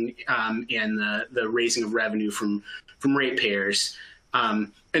spending and the raising of revenue from ratepayers.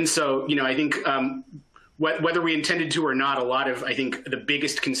 And so, I think whether we intended to or not, I think the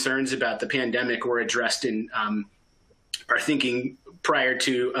biggest concerns about the pandemic were addressed in our thinking prior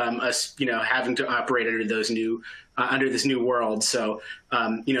to us, having to operate under those new under this new world. So,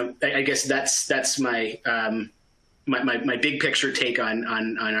 I guess that's my my big picture take on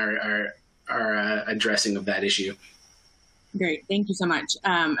our addressing of that issue. Great, thank you so much.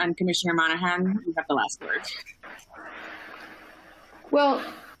 And Commissioner Monahan, you have the last word. Well,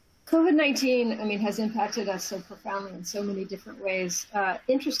 COVID-19, has impacted us so profoundly in so many different ways.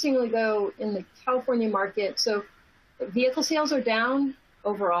 Interestingly, though, in the California market, so vehicle sales are down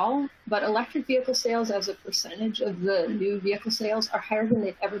overall, but electric vehicle sales as a percentage of the new vehicle sales are higher than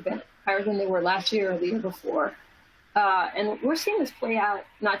they've ever been, higher than they were last year or the year before. And we're seeing this play out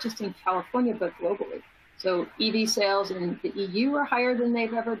not just in California, but globally. So EV sales in the EU are higher than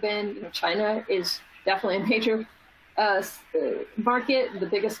they've ever been. China is definitely a major market, the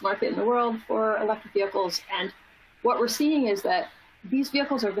biggest market in the world for electric vehicles. And what we're seeing is that these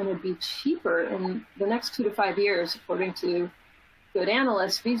vehicles are going to be cheaper in the next 2 to 5 years, according to good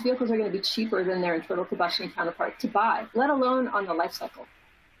analysts. These vehicles are going to be cheaper than their internal combustion counterpart to buy, let alone on the life cycle.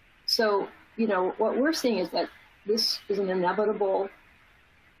 So, what we're seeing is that this is an inevitable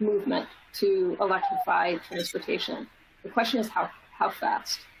movement to electrify transportation. The question is how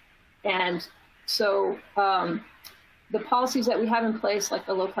fast. And so the policies that we have in place, like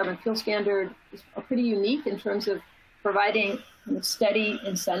the low carbon fuel standard, are pretty unique in terms of providing steady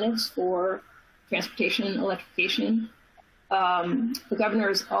incentives for transportation and electrification. The governor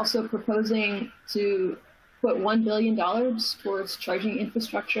is also proposing to put $1 billion towards charging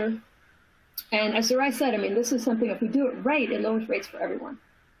infrastructure. And as Sarai said, this is something, if we do it right, it lowers rates for everyone.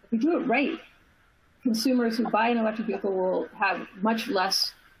 If we do it right, consumers who buy an electric vehicle will have much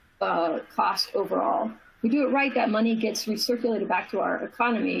less cost overall. If we do it right, that money gets recirculated back to our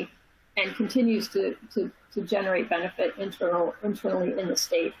economy and continues to generate benefit internally in the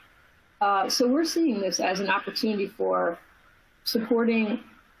state. So we're seeing this as an opportunity for supporting,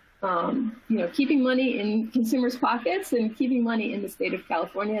 keeping money in consumers' pockets and keeping money in the state of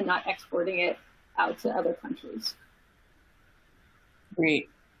California and not exporting it out to other countries. Great.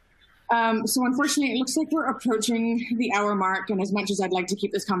 So unfortunately, it looks like we're approaching the hour mark. And as much as I'd like to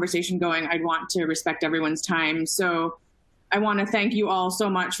keep this conversation going, I'd want to respect everyone's time. So I want to thank you all so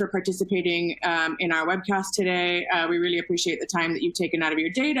much for participating in our webcast today. We really appreciate the time that you've taken out of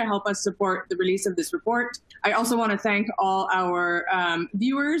your day to help us support the release of this report. I also want to thank all our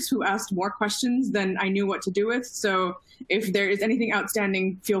viewers who asked more questions than I knew what to do with. So if there is anything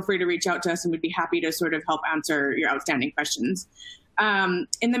outstanding, feel free to reach out to us and we'd be happy to sort of help answer your outstanding questions.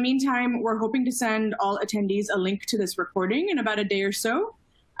 In the meantime, we're hoping to send all attendees a link to this recording in about a day or so.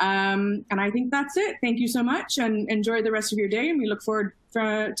 And I think that's it. Thank you so much and enjoy the rest of your day. And we look forward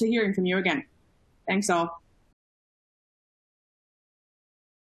to hearing from you again. Thanks all.